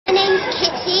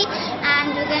party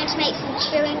and we're going to make some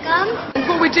chewing gum.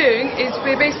 What we're doing is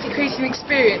we're basically creating an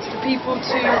experience for people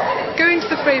to go into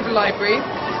the flavour library.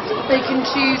 They can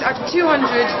choose out of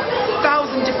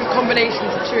 200,000 different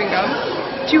combinations of chewing gum,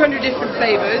 200 different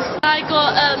flavours. I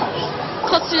got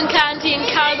cotton candy and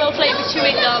caramel flavoured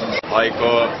chewing gum. I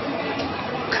got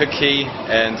cookie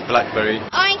and blackberry.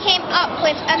 I came up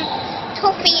with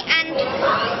toffee and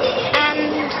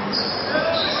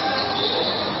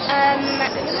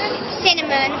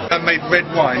cinnamon. I made red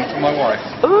wine for my wife.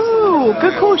 Ooh,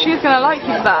 good call. She's going to like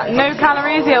you for that. No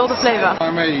calories, yeah, all the flavour.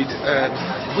 I made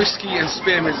whiskey and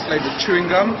spearmint flavoured chewing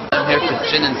gum. I'm here for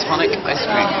gin and tonic ice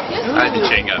cream. The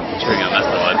chewing gum, that's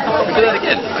the one. Do that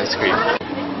again, ice cream.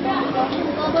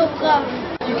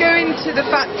 You go into the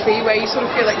factory where you sort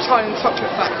of feel like China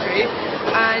chocolate factory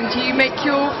and you make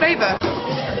your flavour.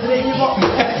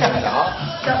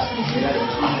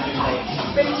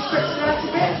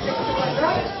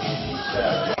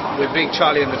 We're Big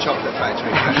Charlie and the Chocolate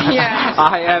Factory. Yeah.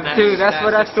 I am too, that's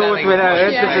what I thought when I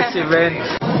heard this event.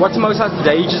 What's the most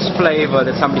outrageous flavour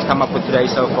that somebody's come up with today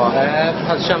so far?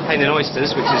 Had champagne and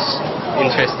oysters, which is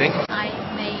interesting. I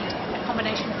made a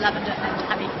combination of lavender and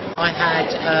honey. I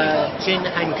had gin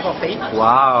and coffee.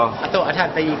 Wow. I thought I'd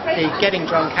have the getting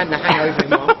drunk and the hangover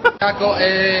in one. I got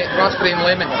raspberry and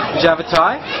lemon. Did you have a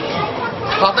try?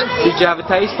 Pardon? Did you have a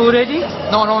taste already?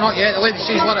 No, not yet. The lady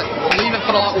says let it leave it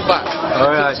for a little bit.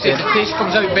 Alright, See if the taste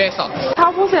comes out better. How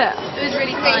was it? It was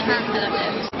really fun.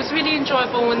 It was really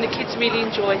enjoyable and the kids really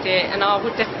enjoyed it and I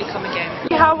would definitely come again.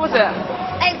 How was it?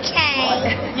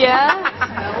 Okay. Yeah?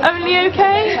 Only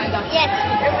okay? Yes.